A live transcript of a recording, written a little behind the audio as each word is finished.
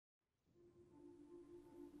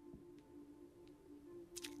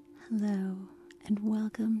Hello, and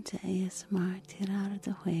welcome to ASMR Tirar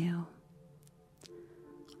de Juego.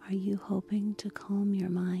 Are you hoping to calm your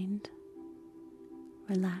mind,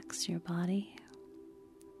 relax your body,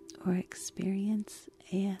 or experience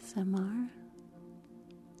ASMR?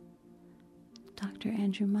 Dr.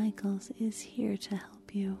 Andrew Michaels is here to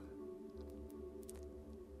help you.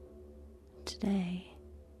 Today,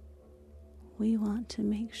 we want to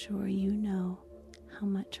make sure you know how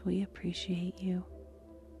much we appreciate you.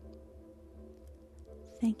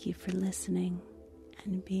 Thank you for listening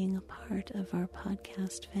and being a part of our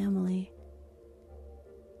podcast family.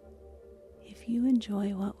 If you enjoy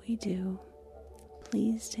what we do,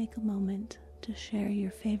 please take a moment to share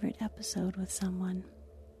your favorite episode with someone.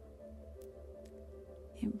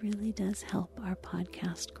 It really does help our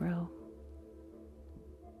podcast grow.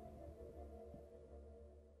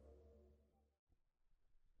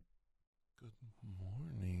 Good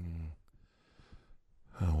morning.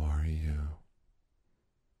 How are you?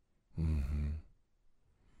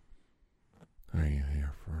 Are you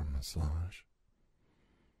here for a massage?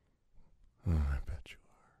 Oh, I bet you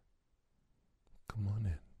are. Come on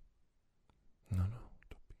in. No,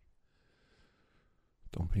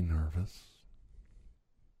 don't be nervous.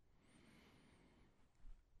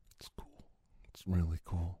 It's cool. It's really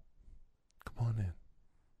cool. Come on in.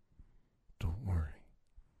 Don't worry.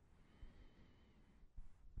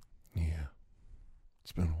 Yeah.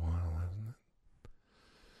 It's been a while, hasn't it?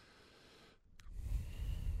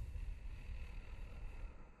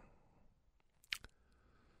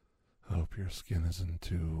 I hope your skin isn't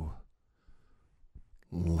too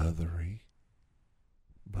leathery,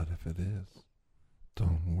 but if it is,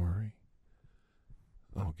 don't worry.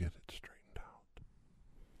 I'll get it straightened out.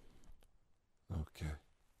 Okay.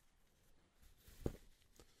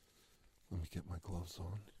 Let me get my gloves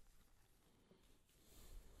on.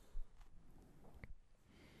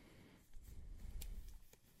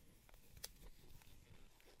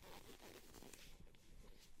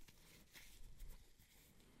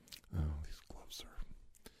 Oh, these gloves are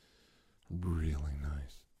really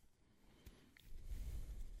nice.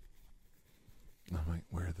 I might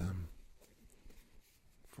wear them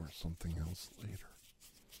for something else later.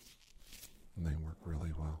 They work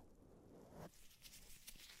really well.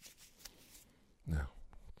 Now,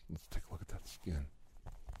 let's take a look at that skin.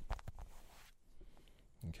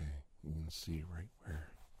 Okay, you can see right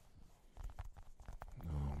where.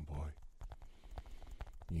 Oh boy.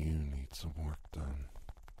 You need some work done.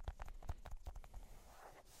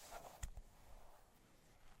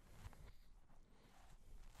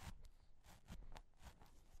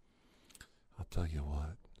 I'll tell you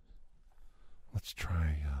what. Let's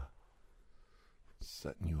try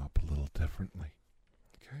setting you up a little differently.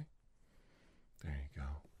 Okay? There you go.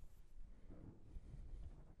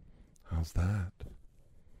 How's that?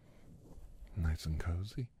 Nice and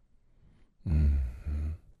cozy? Oh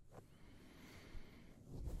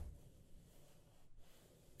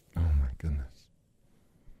my goodness.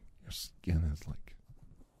 Your skin is like,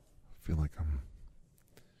 I feel like I'm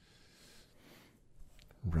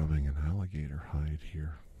rubbing an alligator hide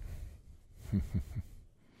here.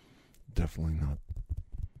 Definitely not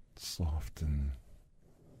soft and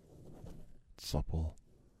supple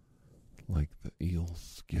like the eel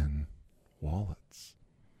skin wallets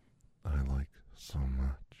I like so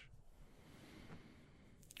much.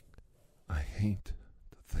 I hate to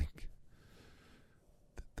think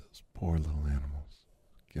that those poor little animals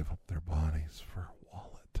give up their bodies for a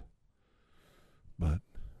wallet. But,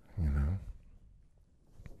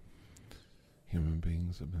 human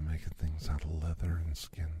beings have been making things out of leather and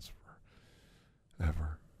skins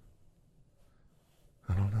forever.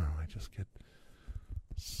 I don't know, I just get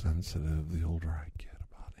sensitive the older I get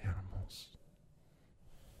about animals.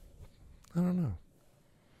 I don't know.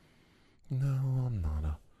 No, I'm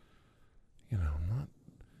not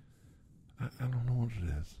I don't know what it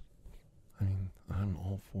is. I mean, I'm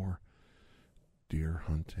all for deer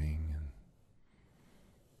hunting and,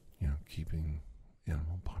 keeping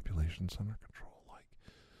animal populations under control, like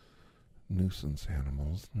nuisance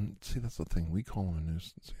animals. And see, that's the thing, we call them a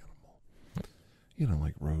nuisance animal.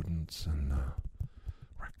 Like rodents and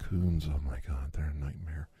raccoons. Oh my God, they're a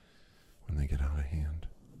nightmare when they get out of hand.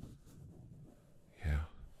 Yeah.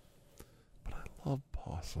 But I love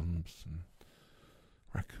possums, and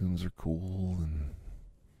raccoons are cool, and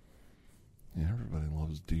everybody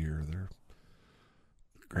loves deer. They're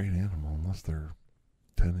a great animal unless they're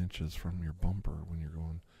 10 inches from your bumper when you're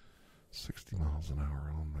going 60 miles an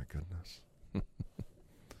hour. Oh my goodness.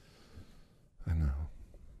 I know.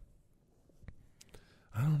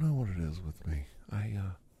 I don't know what it is with me.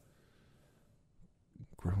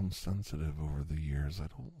 grown grown sensitive over the years. I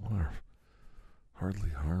don't want to hardly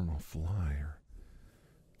harm a fly or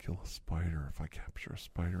kill a spider. If I capture a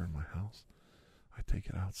spider in my house, I take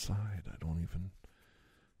it outside. I don't even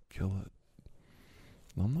kill it.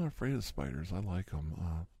 And I'm not afraid of spiders. I like them.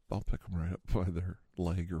 I'll pick them right up by their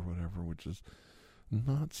leg or whatever, which is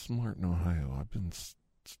not smart in Ohio. I've been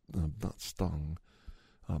not stung,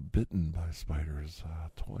 bitten by spiders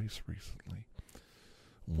twice recently.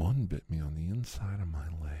 One bit me on the inside of my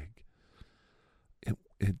leg.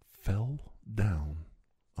 It fell down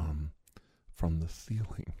from the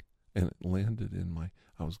ceiling, and it landed in my...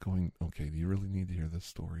 I was going, okay, do you really need to hear this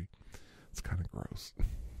story? It's kind of gross.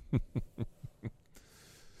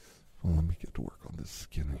 Well, let me get to work on this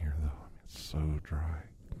skin here, though. I mean, it's so dry.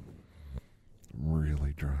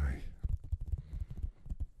 Really dry.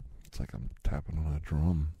 It's like I'm tapping on a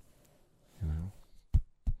drum, you know?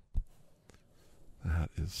 That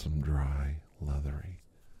is some dry, leathery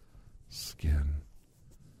skin.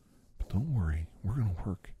 But don't worry, we're going to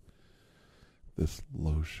work this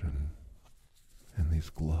lotion and these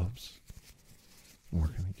gloves. We're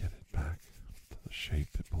going to get it back to the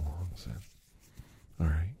shape it belongs in. All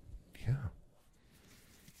right? Yeah.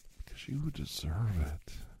 Because you deserve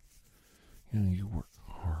it. You know, you work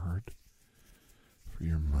hard for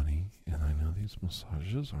your money, and I know these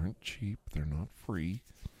massages aren't cheap. They're not free.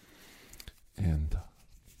 And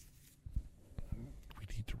we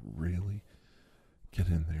need to really get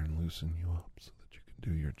in there and loosen you up so that you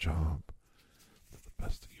can do your job to the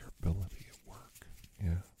best of your ability at work.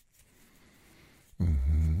 Yeah.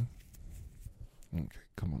 Mm-hmm. Okay,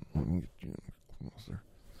 come on. Let me get you closer.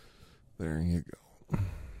 There you go.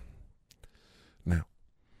 Now,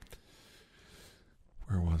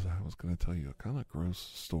 where was I? I was going to tell you a kind of gross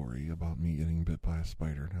story about me getting bit by a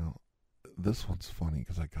spider. Now, this one's funny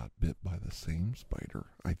because I got bit by the same spider,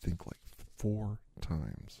 I think like 4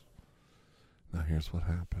 times. Now, here's what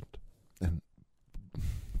happened. And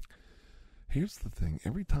here's the thing.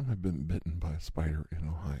 Every time I've been bitten by a spider in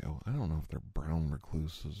Ohio, I don't know if they're brown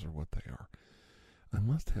recluses or what they are. I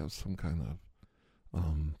must have some kind of,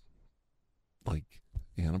 like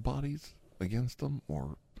antibodies against them,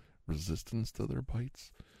 or resistance to their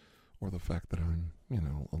bites, or the fact that I'm, a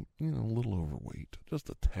little overweight, just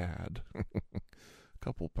a tad, a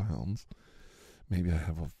couple pounds. Maybe I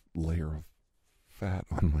have a layer of fat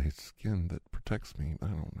on my skin that protects me. I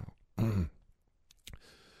don't know.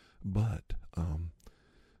 But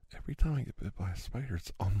every time I get bit by a spider,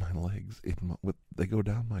 it's on my legs. They go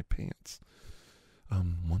down my pants.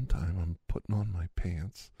 One time I'm putting on my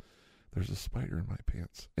pants. There's a spider in my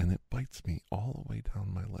pants, and it bites me all the way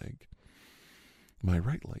down my leg. My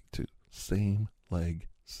right leg, too. Same leg,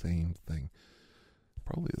 same thing.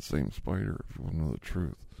 Probably the same spider, if you want to know the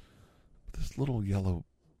truth. This little yellow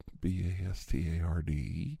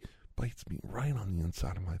BASTARDE bites me right on the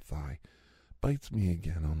inside of my thigh. Bites me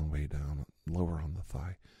again on the way down, lower on the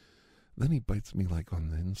thigh. Then he bites me like on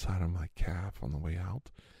the inside of my calf on the way out.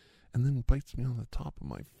 And then bites me on the top of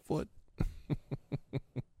my foot.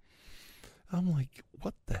 I'm like,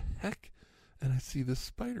 what the heck? And I see this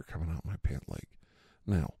spider coming out my pant leg.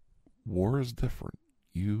 Now, war is different.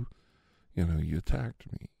 You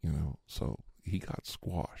attacked me, so he got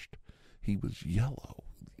squashed. He was yellow.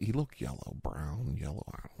 He looked yellow, brown, yellow.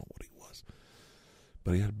 I don't know what he was.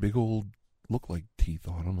 But he had big old, looked like teeth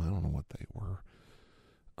on him. I don't know what they were.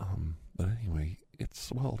 But anyway, it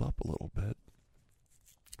swelled up a little bit.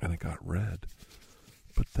 And it got red.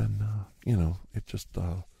 But then, it just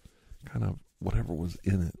kind of, whatever was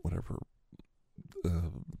in it, whatever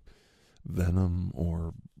venom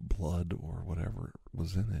or blood or whatever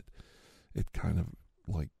was in it, it kind of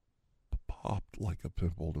like popped like a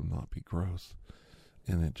pimple to not be gross.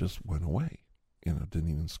 And it just went away. Didn't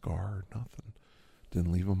even scar or nothing.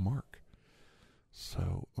 Didn't leave a mark.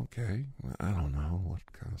 So, okay, I don't know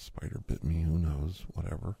what kind of spider bit me. Who knows?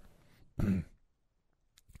 Whatever.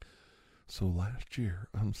 So last year,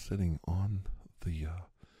 I'm sitting on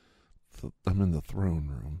I'm in the throne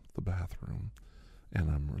room, the bathroom, and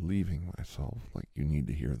I'm relieving myself. Like, you need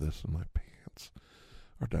to hear this in my pants,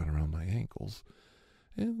 or down around my ankles.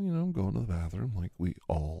 And, I'm going to the bathroom like we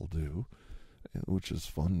all do, which is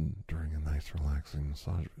fun during a nice, relaxing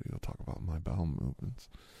massage video. Talk about my bowel movements.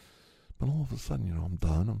 But all of a sudden, I'm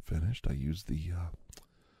done, I'm finished. I use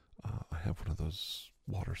I have one of those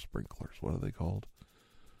water sprinklers. What are they called?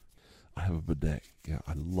 I have a bidet. Yeah,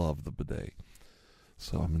 I love the bidet.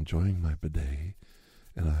 So I'm enjoying my bidet,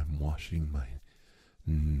 and I'm washing my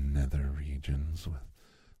nether regions with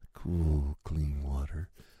cool, clean water,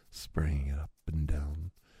 spraying it up and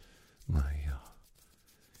down my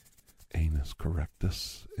anus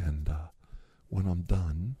correctus, and when I'm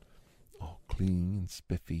done, all clean and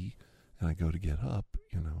spiffy, and I go to get up,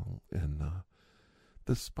 and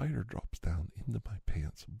this spider drops down into my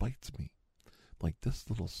pants, bites me. Like this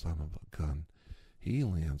little son of a gun. He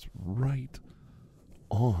lands right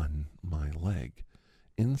on my leg,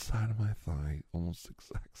 inside of my thigh, almost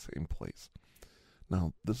exact same place.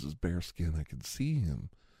 Now, this is bare skin. I can see him.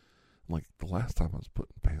 Like the last time I was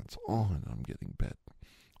putting pants on, I'm getting bit.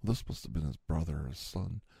 This must have been his brother or his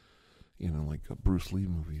son. Like a Bruce Lee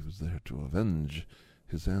movie. He was there to avenge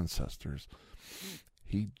his ancestors.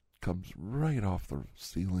 He comes right off the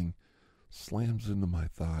ceiling, slams into my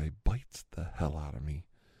thigh, bites the hell out of me.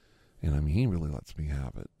 And he really lets me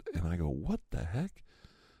have it. And I go, what the heck?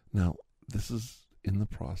 Now, this is in the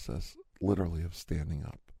process, literally, of standing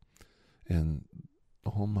up. And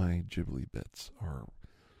all my ghibli bits are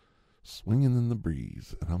swinging in the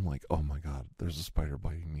breeze. And I'm like, oh my God, there's a spider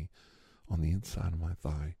biting me on the inside of my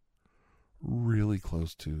thigh. Really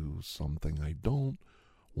close to something I don't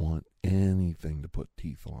want anything to put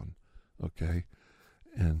teeth on. Okay?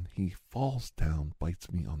 And he falls down,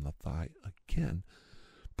 bites me on the thigh again.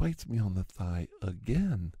 Bites me on the thigh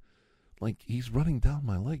again. Like he's running down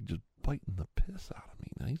my leg, just biting the piss out of me.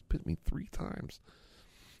 Now he's bit me 3 times.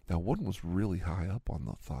 Now one was really high up on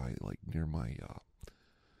the thigh, like near my,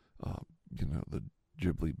 the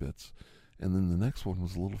ghibli bits. And then the next one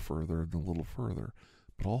was a little further and a little further.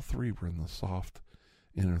 But all 3 were in the soft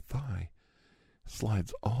inner thigh.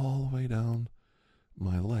 Slides all the way down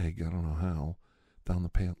my leg, I don't know how, down the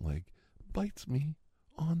pant leg, bites me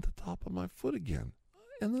on the top of my foot again,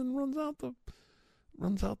 and then runs out the,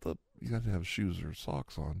 you got to have shoes or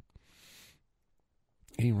socks on.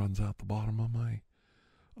 He runs out the bottom of my,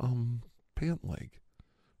 pant leg,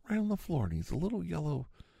 right on the floor, and he's a little yellow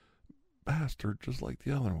bastard just like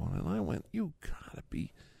the other one. And I went, you gotta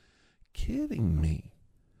be kidding me.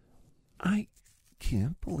 I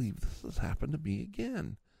can't believe this has happened to me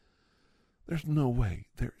again. There's no way.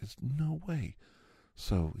 There is no way.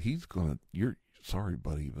 So he's gonna, you're sorry,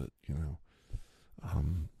 buddy, but,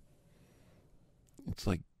 it's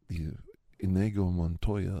like the Inigo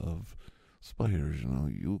Montoya of spiders,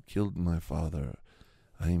 you killed my father.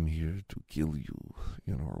 I'm here to kill you,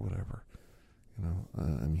 or whatever.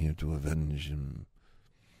 I'm here to avenge him.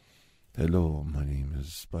 Hello, my name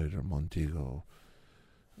is Spider Montego.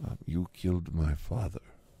 You killed my father.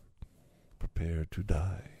 Prepare to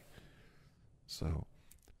die. So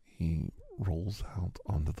he rolls out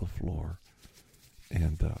onto the floor,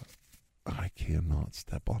 and I cannot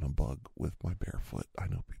step on a bug with my bare foot. I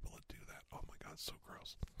know people that do that. Oh my God, so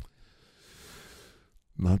gross.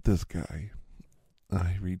 Not this guy.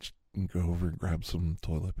 I reach and go over and grab some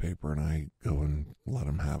toilet paper, and I go and let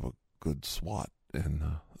him have a good swat, and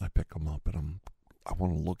I pick him up, and I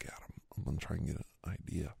want to look at him. I'm going to try and get an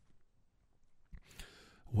idea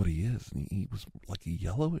what he is. And he was like a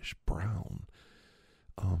yellowish brown.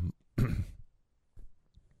 I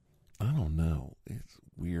don't know. It's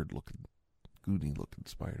weird looking, goony looking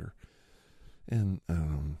spider. And I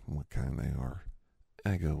don't know what kind they are.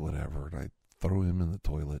 I go, whatever. And I throw him in the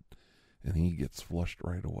toilet, and he gets flushed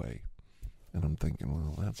right away. And I'm thinking,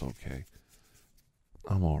 well, that's okay.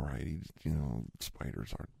 I'm all right.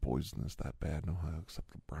 Spiders aren't poisonous that bad in Ohio,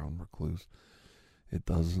 except a brown recluse. It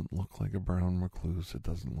doesn't look like a brown recluse. It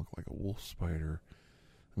doesn't look like a wolf spider.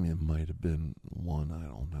 I mean, it might have been one. I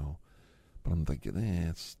don't know. But I'm thinking,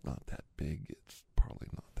 it's not that big. It's probably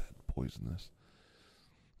not that poisonous.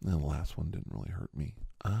 And the last one didn't really hurt me.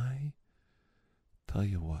 I tell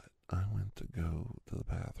you what, I went to go to the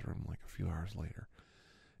bathroom like a few hours later,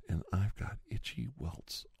 and I've got itchy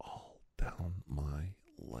welts all down my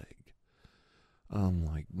leg. I'm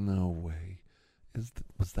like, no way.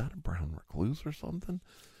 Was that a brown recluse or something?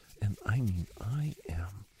 And I mean, I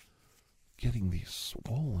am getting these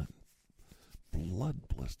swollen blood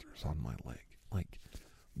blisters on my leg. Like,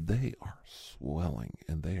 they are swelling,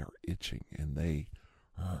 and they are itching, and they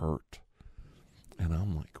hurt. And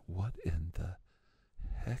I'm like, what in the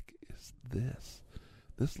heck is this?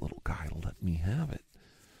 This little guy let me have it.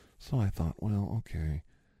 So I thought, well, okay,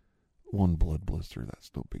 one blood blister,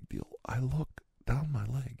 that's no big deal. I look down my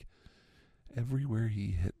leg. Everywhere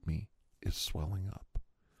he hit me is swelling up.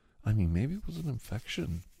 I mean, maybe it was an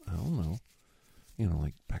infection. I don't know.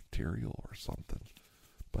 Like bacterial or something.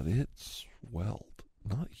 But it swelled.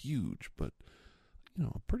 Not huge, but,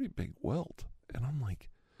 a pretty big welt. And I'm like,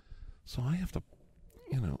 so I have to,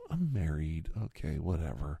 I'm married. Okay,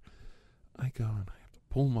 whatever. I go and I have to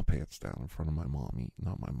pull my pants down in front of my mommy.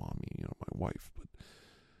 Not my mommy, my wife. But,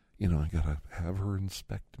 I got to have her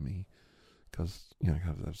inspect me. Because, I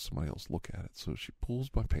got to have somebody else look at it. So she pulls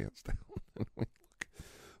my pants down. And we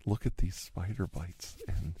look at these spider bites,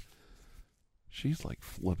 and she's like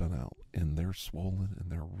flipping out, and they're swollen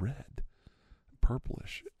and they're red,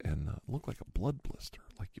 purplish, and look like a blood blister,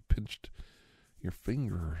 like you pinched your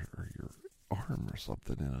finger or your arm or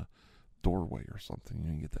something in a doorway or something.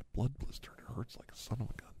 You get that blood blister, and it hurts like a son of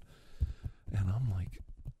a gun. And I'm like,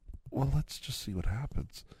 well, let's just see what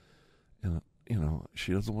happens. And,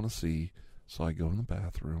 she doesn't want to see, so I go in the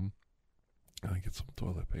bathroom, and I get some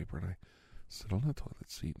toilet paper, and I sit on the toilet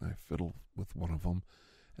seat, and I fiddle with one of them,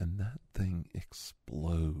 and that thing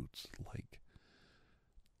explodes, like,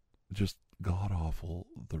 just god-awful.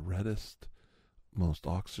 The reddest, most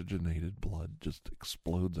oxygenated blood just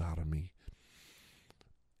explodes out of me,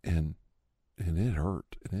 and it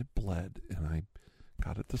hurt, and it bled, and I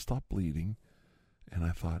got it to stop bleeding, and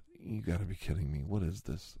I thought, you gotta be kidding me, what is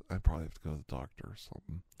this? I probably have to go to the doctor or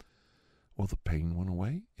something. Well, the pain went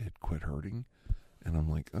away, it quit hurting, and I'm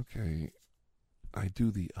like, okay. I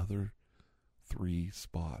do the other 3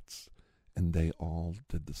 spots, and they all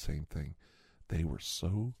did the same thing. They were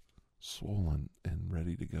so swollen and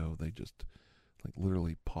ready to go, they just, like,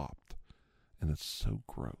 literally popped, and it's so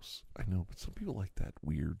gross. I know, but some people like that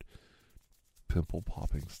weird pimple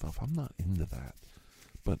popping stuff. I'm not into that,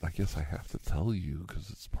 but I guess I have to tell you because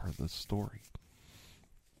it's part of the story.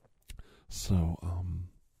 So,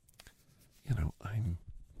 I'm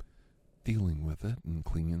dealing with it and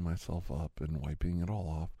cleaning myself up and wiping it all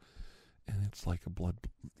off, and it's like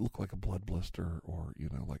look like a blood blister, or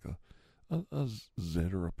like a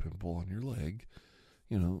zit or a pimple on your leg,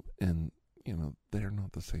 and they're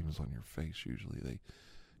not the same as on your face. Usually they,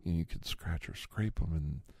 you could scratch or scrape them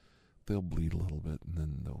and they'll bleed a little bit, and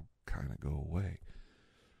then they'll kind of go away.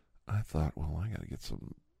 I thought, well, I got to get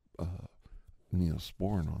some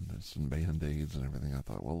Neosporin on this and Band-Aids and everything. I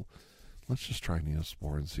thought, well, let's just try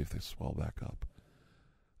Neosporin and see if they swell back up.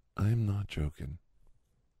 I'm not joking.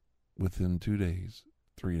 Within 2 days,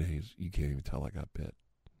 3 days, you can't even tell I got bit.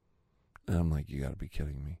 And I'm like, you got to be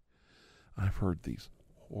kidding me. I've heard these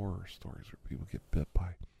horror stories where people get bit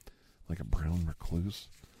by like a brown recluse,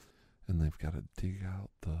 and they've got to dig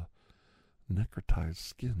out the necrotized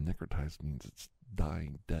skin. Necrotized means it's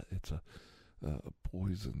dying. It's a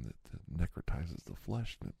poison that necrotizes the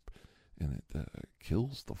flesh, and it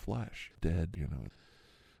kills the flesh. Dead,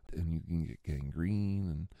 and you can get gangrene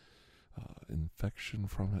and infection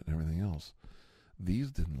from it and everything else.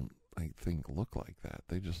 These didn't, I think, look like that.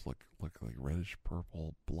 They just look like reddish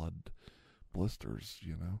purple blood blisters,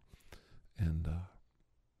 and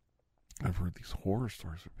I've heard these horror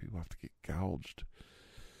stories where people have to get gouged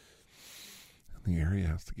and the area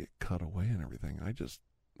has to get cut away and everything. I just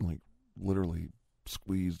literally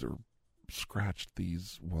squeezed or scratched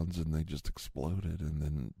these ones and they just exploded, and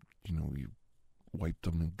then we wiped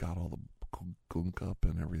them and got all the gunk up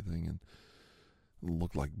and everything, and it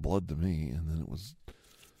looked like blood to me, and then it was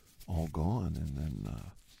all gone. And then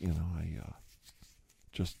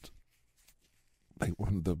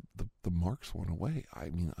when the marks went away, I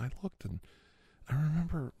looked, and I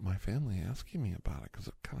remember my family asking me about it because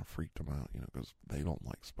it kind of freaked them out, because they don't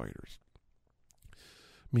like spiders.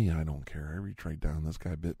 Me, I don't care. I reach right down. This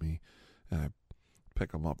guy bit me, and I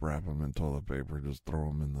pick him up, wrap him in toilet paper, just throw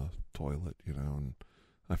him in the toilet, and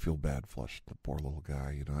I feel bad flushing the poor little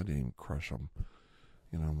guy, I didn't even crush him.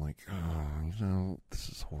 I'm like, this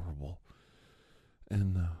is horrible.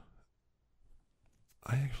 And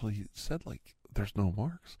I actually said, there's no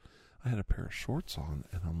marks. I had a pair of shorts on,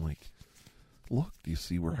 and I'm like, look, do you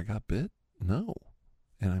see where I got bit? No.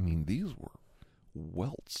 And these were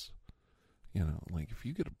welts. If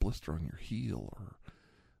you get a blister on your heel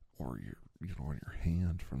or your, on your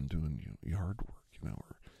hand from doing yard work,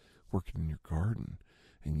 or working in your garden,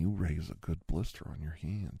 and you raise a good blister on your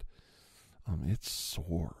hand, it's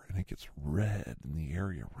sore, and it gets red, and the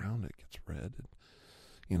area around it gets red,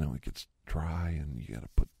 and it gets dry, and you got to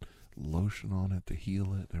put lotion on it to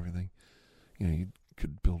heal it and everything. You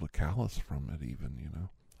could build a callus from it even,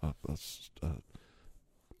 a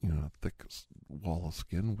thick wall of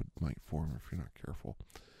skin might form if you're not careful.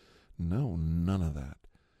 No, none of that.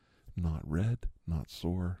 Not red, not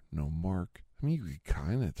sore, no mark. You could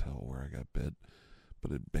kind of tell where I got bit,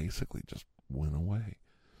 but it basically just went away.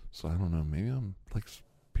 So I don't know, maybe I'm like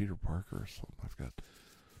Peter Parker or something. I've got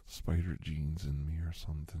spider genes in me or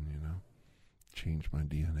something, change my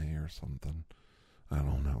DNA or something. I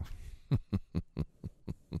don't know.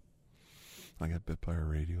 I got bit by a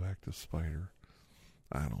radioactive spider.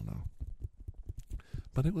 I don't know.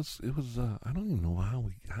 But it was I don't even know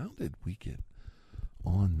how did we get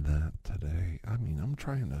on that today? I'm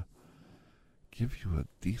trying to give you a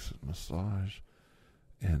decent massage,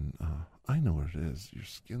 and I know what it is. Your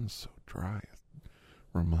skin's so dry, it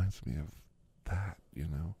reminds me of that,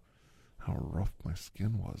 how rough my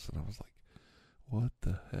skin was. And I was like, what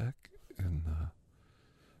the heck? And,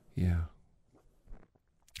 yeah.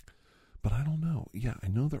 But I don't know. Yeah, I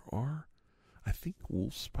know there are. I think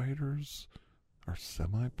wolf spiders are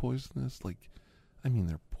semi-poisonous.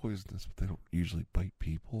 They're poisonous, but they don't usually bite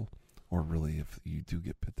people. Or really, if you do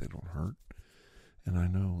get bit, they don't hurt. And I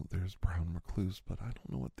know there's brown recluse, but I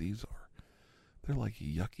don't know what these are. They're like a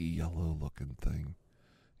yucky yellow-looking thing,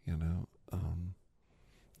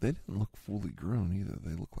 They didn't look fully grown either.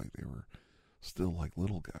 They looked like they were still like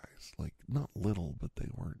little guys. Like, not little, but they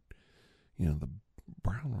weren't, the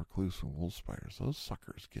brown recluse and wolf spiders, those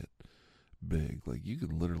suckers get big. Like, you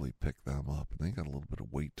can literally pick them up, and they got a little bit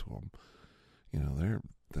of weight to them.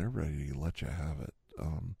 They're ready to let you have it.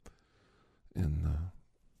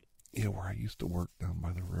 Where I used to work down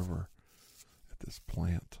by the river at this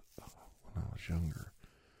plant when I was younger.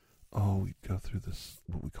 Oh, we'd go through this,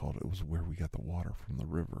 what we called it was where we got the water from the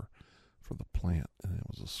river for the plant, and it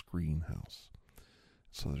was a screen house.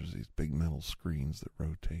 So there's these big metal screens that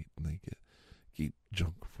rotate, and they keep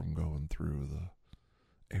junk from going through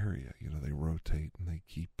the area. They rotate, and they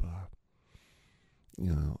keep,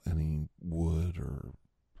 any wood or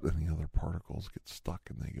any other particles get stuck,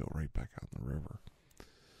 and they go right back out in the river.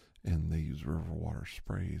 And they use river water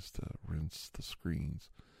sprays to rinse the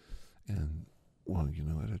screens. And, well,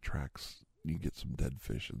 it attracts, you get some dead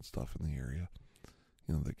fish and stuff in the area.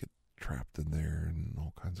 They get trapped in there and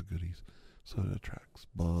all kinds of goodies. So it attracts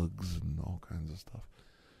bugs and all kinds of stuff.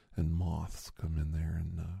 And moths come in there,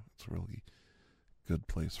 and it's a really good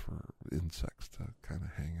place for insects to kind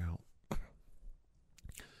of hang out.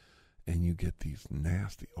 And you get these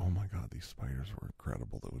nasty, oh my God, these spiders were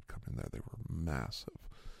incredible that would come in there. They were massive.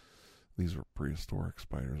 These were prehistoric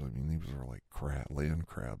spiders. These were like land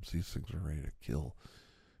crabs. These things are ready to kill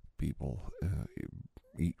people,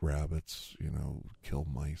 eat rabbits, kill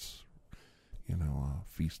mice,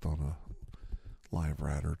 feast on a live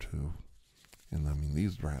rat or two. And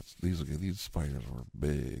these spiders were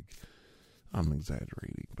big. I'm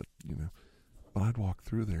exaggerating, but but I'd walk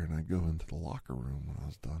through there, and I'd go into the locker room when I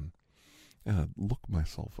was done, and I'd look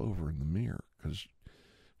myself over in the mirror, because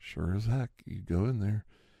sure as heck, you'd go in there,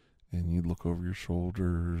 and you'd look over your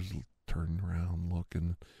shoulders, turn around,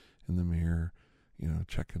 looking in the mirror,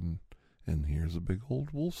 checking, and here's a big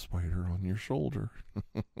old wolf spider on your shoulder.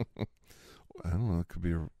 I don't know, it could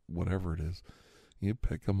be whatever it is. You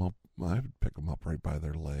pick them up. I would pick them up right by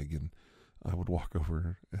their leg, and I would walk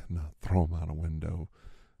over and throw them out a window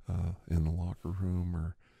in the locker room,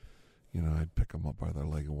 or, I'd pick them up by their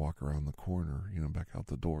leg and walk around the corner, back out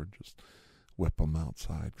the door, and just whip them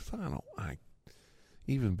outside. Because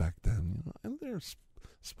even back then, and there's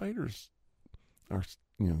spiders are,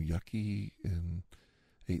 yucky and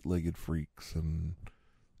 8-legged freaks, and,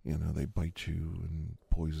 they bite you and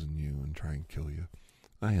poison you and try and kill you.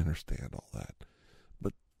 I understand all that.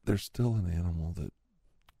 But there's still an animal that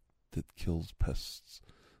kills pests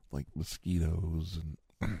like mosquitoes and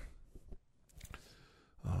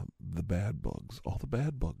the bad bugs. All the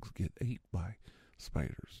bad bugs get ate by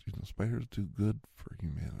spiders. Spiders do good for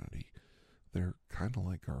humanity. They're kind of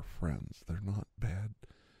like our friends. They're not bad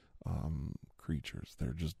creatures.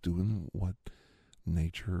 They're just doing what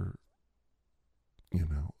nature,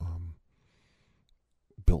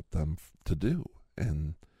 built them to do.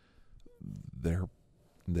 And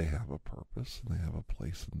they have a purpose, and they have a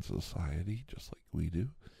place in society, just like we do.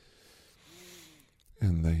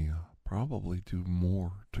 And they probably do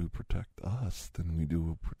more to protect us than we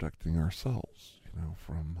do protecting ourselves,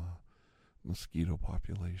 from mosquito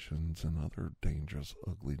populations and other dangerous,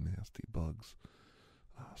 ugly, nasty bugs.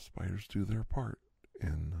 Spiders do their part.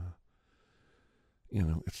 And,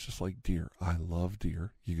 it's just like deer. I love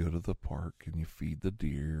deer. You go to the park and you feed the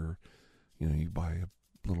deer. You buy a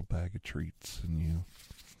little bag of treats, and you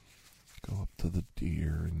go up to the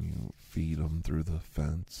deer and you feed them through the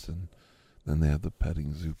fence. And then they have the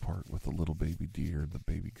petting zoo part with the little baby deer and the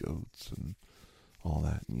baby goats and all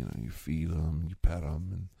that. And, you feed them, you pet them,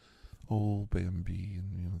 and oh, Bambi,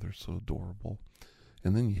 and, they're so adorable.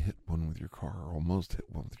 And then you hit one with your car, or almost hit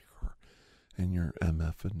one with your car, and you're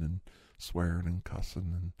MFing and swearing and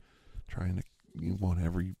cussing and trying to, you want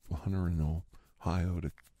every hunter in Ohio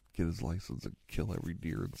to get his license and kill every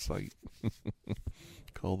deer in sight.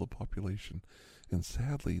 Call the population. And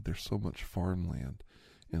sadly, there's so much farmland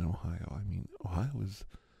in Ohio. Ohio is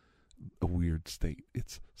a weird state.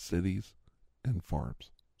 It's cities and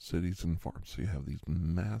farms. Cities and farms. So you have these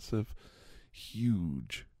massive,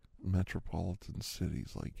 huge metropolitan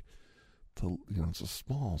cities. It's a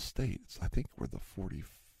small state. I think we're the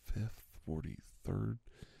 45th, 43rd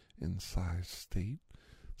in size state.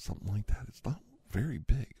 something like that. It's not very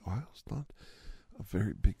big. Ohio's not a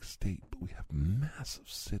very big state, but we have massive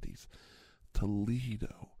cities.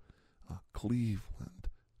 Toledo, Cleveland,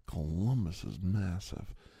 Columbus is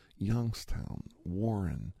massive. Youngstown,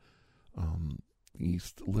 Warren,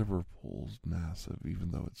 East Liverpool's massive,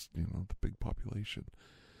 even though it's, the big population.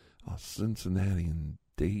 Cincinnati and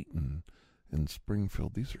Dayton and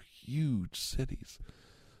Springfield, these are huge cities.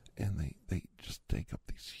 And they just take up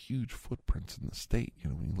these huge footprints in the state,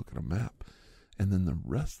 when you look at a map. And then the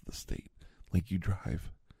rest of the state, like you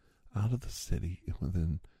drive out of the city and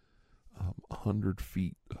within 100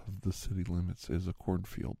 feet of the city limits is a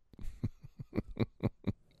cornfield.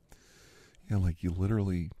 Like you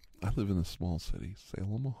literally, I live in a small city,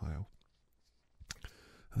 Salem, Ohio.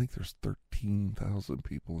 I think there's 13,000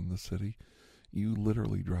 people in the city. You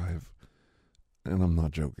literally drive, and I'm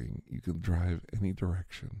not joking, you can drive any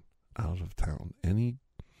direction out of town, any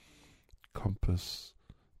compass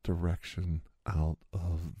direction out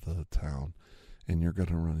of the town, and you're going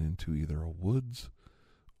to run into either a woods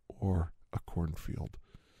or a cornfield.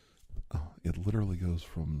 It literally goes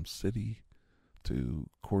from city to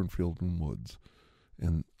cornfield and woods,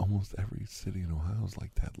 and almost every city in Ohio is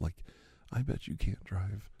like that. Like, I bet you can't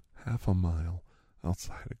drive half a mile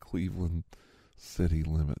outside of Cleveland city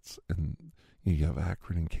limits, and you have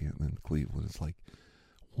Akron and Canton, and Cleveland is like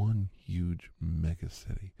one huge mega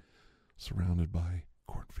city surrounded by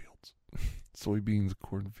cornfields. Soybeans,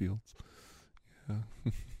 cornfields,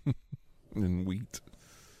 yeah, and wheat,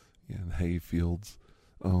 yeah, and hay fields.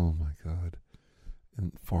 Oh my God.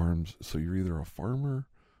 And farms. So you're either a farmer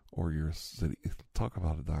or you're a city. Talk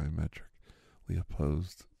about a diametrically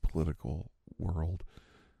opposed political world.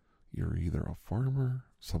 You're either a farmer,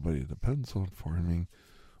 somebody that depends on farming,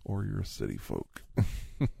 or you're a city folk.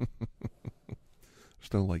 There's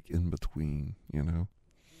no like in between,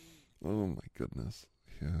 Oh my goodness.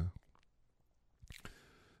 Yeah.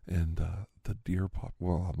 And the deer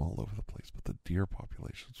well, I'm all over the place, but the deer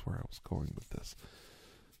population is where I was going with this.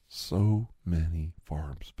 So many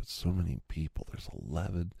farms, but so many people. There's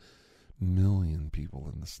 11 million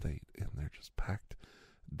people in the state, and they're just packed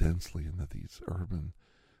densely into these urban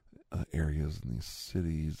areas and these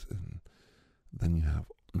cities. And then you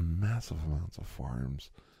have massive amounts of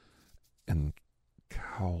farms and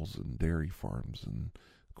cows and dairy farms and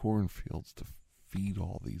cornfields to feed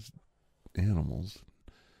all these animals,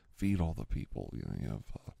 feed all the people. You have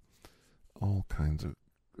all kinds of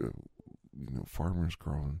farmers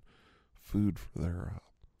growing food for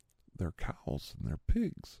their cows and their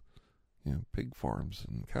pigs. Pig farms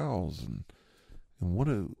and cows, and what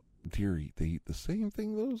do deer eat? They eat the same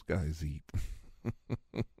thing those guys eat.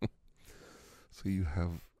 So you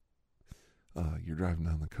have you're driving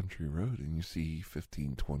down the country road and you see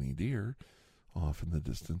 15, 20 deer off in the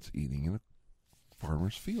distance eating in a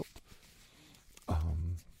farmer's field.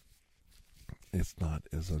 It's not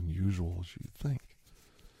as unusual as you'd think.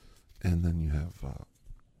 And then you have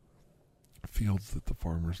fields that the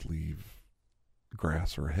farmers leave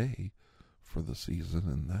grass or hay for the season,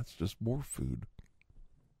 and that's just more food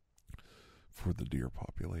for the deer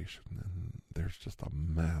population. And there's just a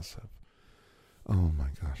massive, oh my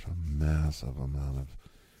gosh, a massive amount of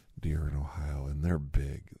deer in Ohio, and they're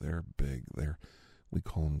big. We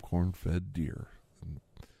call them corn-fed deer. And,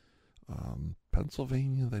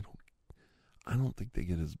 Pennsylvania, I don't think they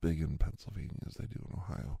get as big in Pennsylvania as they do in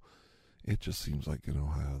Ohio. It just seems like in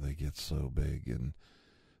Ohio they get so big and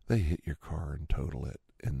they hit your car and total it,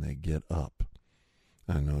 and they get up.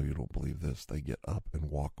 I know you don't believe this. They get up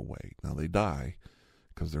and walk away. Now they die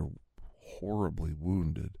because they're horribly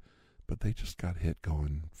wounded, but they just got hit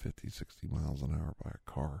going 50, 60 miles an hour by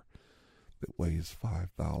a car that weighs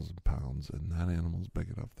 5,000 pounds, and that animal's big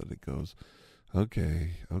enough that it goes,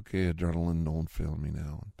 okay, adrenaline, don't fail me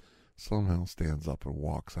now. And somehow stands up and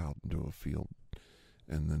walks out into a field.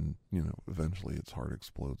 And then, eventually its heart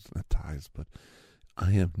explodes and it dies. But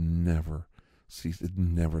I have never ceased, it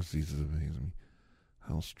never ceases to amaze me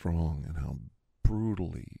how strong and how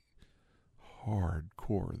brutally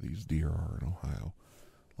hardcore these deer are in Ohio.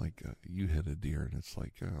 Like, you hit a deer and it's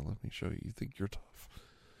like, let me show you. You think you're tough?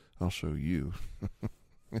 I'll show you.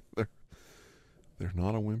 They're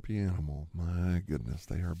not a wimpy animal. My goodness,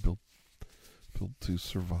 they are built to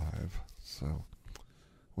survive. So,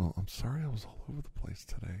 well, I'm sorry I was all over the place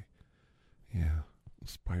today. Yeah,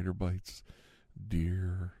 spider bites,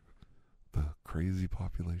 deer, the crazy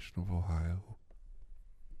population of Ohio.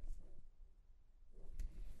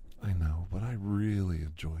 I know, but I really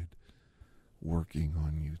enjoyed working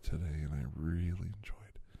on you today, and I really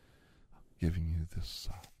enjoyed giving you this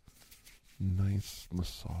nice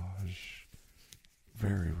massage,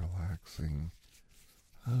 very relaxing.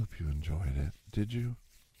 I hope you enjoyed it. Did you?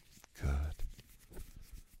 Good.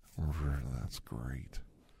 That's great.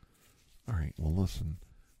 All right, well, listen,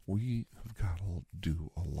 we have got to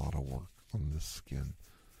do a lot of work on this skin.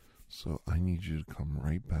 So I need you to come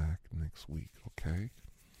right back next week, okay?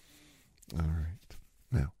 All right.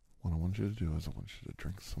 Now, what I want you to do is I want you to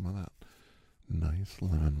drink some of that nice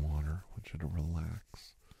lemon water. I want you to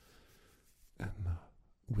relax. And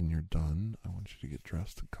when you're done, I want you to get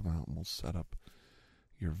dressed and come out and we'll set up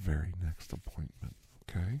your very next appointment,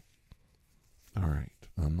 okay? All right.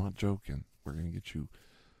 I'm not joking. We're going to get you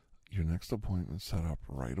your next appointment set up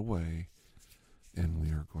right away, and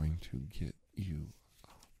we are going to get you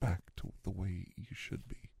back to the way you should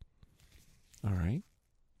be. All right?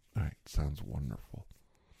 All right. Sounds wonderful.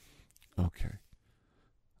 Okay.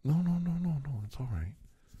 No. It's all right.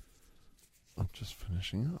 I'm just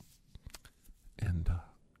finishing up. And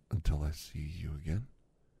until I see you again,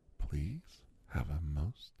 please have a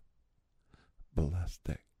most blessed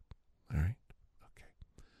day. All right? Okay.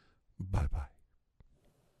 Bye-bye.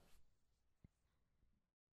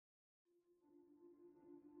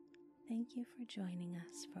 Thank you for joining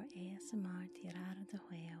us for ASMR Tirar de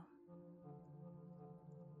Juego.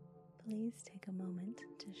 Please take a moment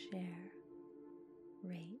to share,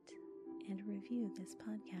 rate, and review this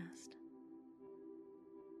podcast.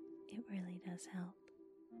 It really does help.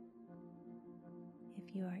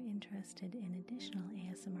 If you are interested in additional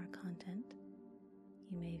ASMR content,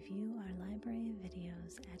 you may view our library of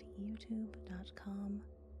videos at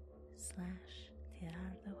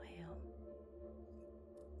youtube.com/tirardejuego.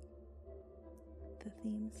 The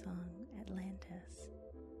theme song, Atlantis,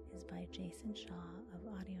 is by Jason Shaw of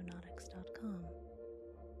audionautics.com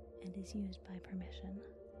and is used by permission.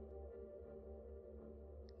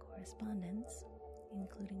 Correspondence,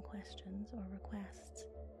 including questions or requests,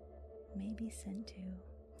 may be sent to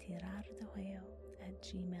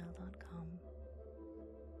tirardejuego@gmail.com.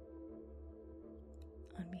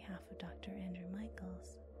 On behalf of Dr. Andrew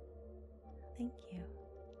Michaels, thank you.